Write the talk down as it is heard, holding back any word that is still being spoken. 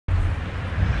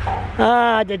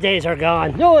The days are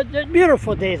gone. No, the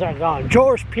beautiful days are gone.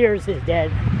 George Pierce is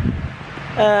dead.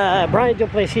 Brian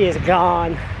Duplessis is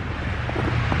gone.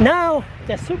 Now,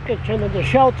 the soup kitchen and the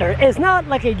shelter is not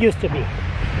like it used to be.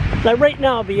 Like right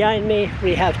now, behind me,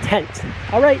 we have tents.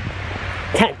 All right?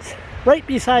 Tents. Right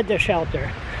beside the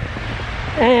shelter.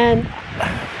 And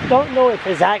don't know if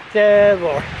it's active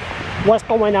or what's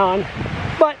going on.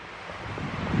 But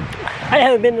I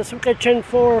haven't been to the soup kitchen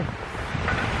for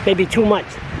maybe 2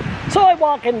 months. So I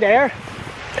walk in there,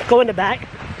 go in the back,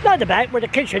 not the back, where the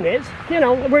kitchen is, you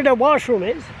know, where the washroom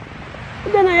is.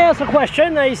 And then I asked a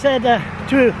question. I said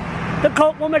to the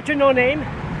cook, "What was your no name?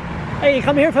 Hey,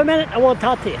 come here for a minute, I want to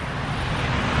talk to you."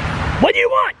 "What do you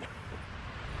want?"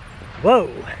 Whoa.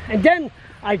 And then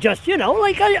I just, you know,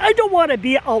 like I don't want to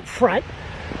be out front.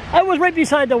 I was right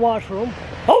beside the washroom.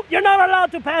 "Oh, you're not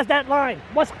allowed to pass that line."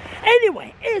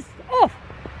 Anyway, it's off.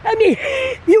 I mean,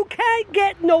 you can't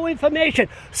get no information.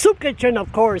 Soup kitchen,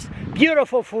 of course,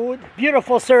 beautiful food,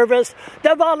 beautiful service.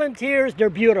 The volunteers, they're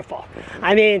beautiful.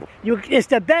 I mean, it's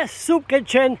the best soup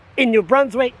kitchen in New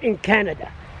Brunswick, in Canada.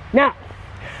 Now,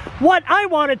 what I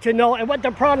wanted to know and what the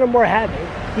problem we're having,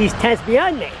 these tents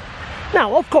behind me.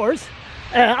 Now, of course,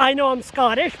 I know I'm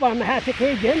Scottish, but I'm half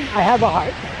Canadian. I have a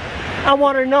heart. I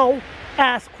want to know,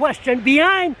 ask question,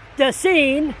 behind the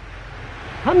scene,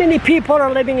 how many people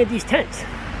are living in these tents?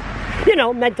 You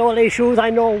know, mental issues, I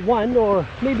know one, or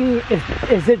maybe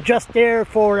is it just there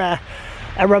for a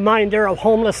reminder of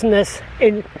homelessness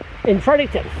in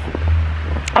Fredericton?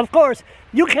 Of course,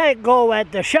 you can't go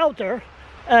at the shelter.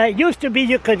 Used to be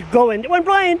you could go in, when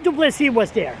Brian Duplessis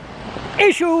was there.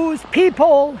 Issues,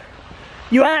 people,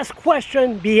 you ask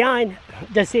questions behind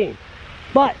the scene.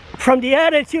 But from the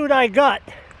attitude I got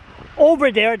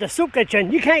over there, the soup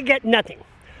kitchen, you can't get nothing.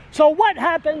 So what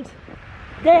happens?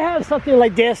 They have something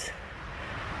like this.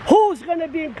 Who's going to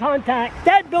be in contact?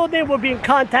 That building will be in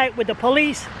contact with the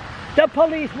police. The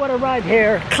police would arrive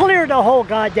here, clear the whole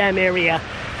goddamn area.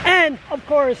 And, of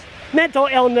course, mental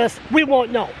illness, we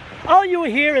won't know. All you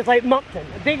hear is like Moncton,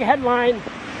 a big headline,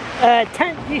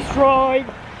 tent destroyed,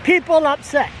 people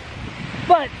upset.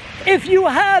 But if you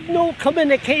have no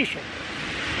communication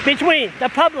between the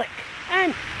public,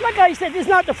 and like I said, it's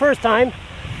not the first time,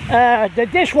 the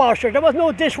dishwasher, there was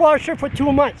no dishwasher for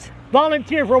 2 months.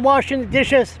 Volunteers were washing the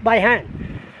dishes by hand.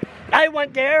 I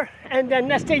went there, and then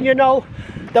next thing you know,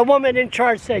 the woman in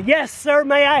charge said, "Yes, sir,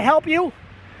 may I help you?"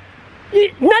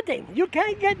 Nothing. You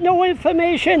can't get no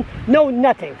information, no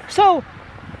nothing. So,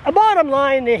 the bottom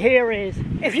line here is,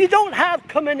 if you don't have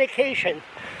communication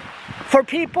for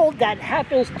people that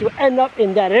happens to end up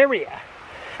in that area,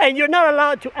 and you're not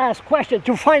allowed to ask questions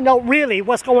to find out really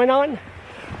what's going on,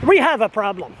 we have a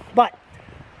problem. But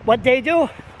what they do,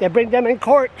 they bring them in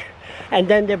court, and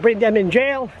then they bring them in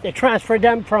jail. They transfer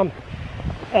them from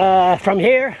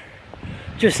here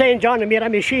to St. John and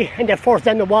Miramichi, and they force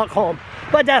them to walk home.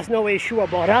 But that's no issue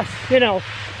about us, you know.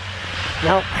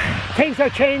 Now, things are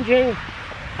changing,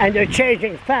 and they're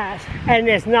changing fast, and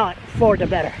it's not for the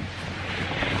better.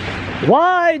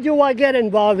 Why do I get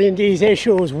involved in these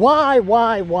issues? Why?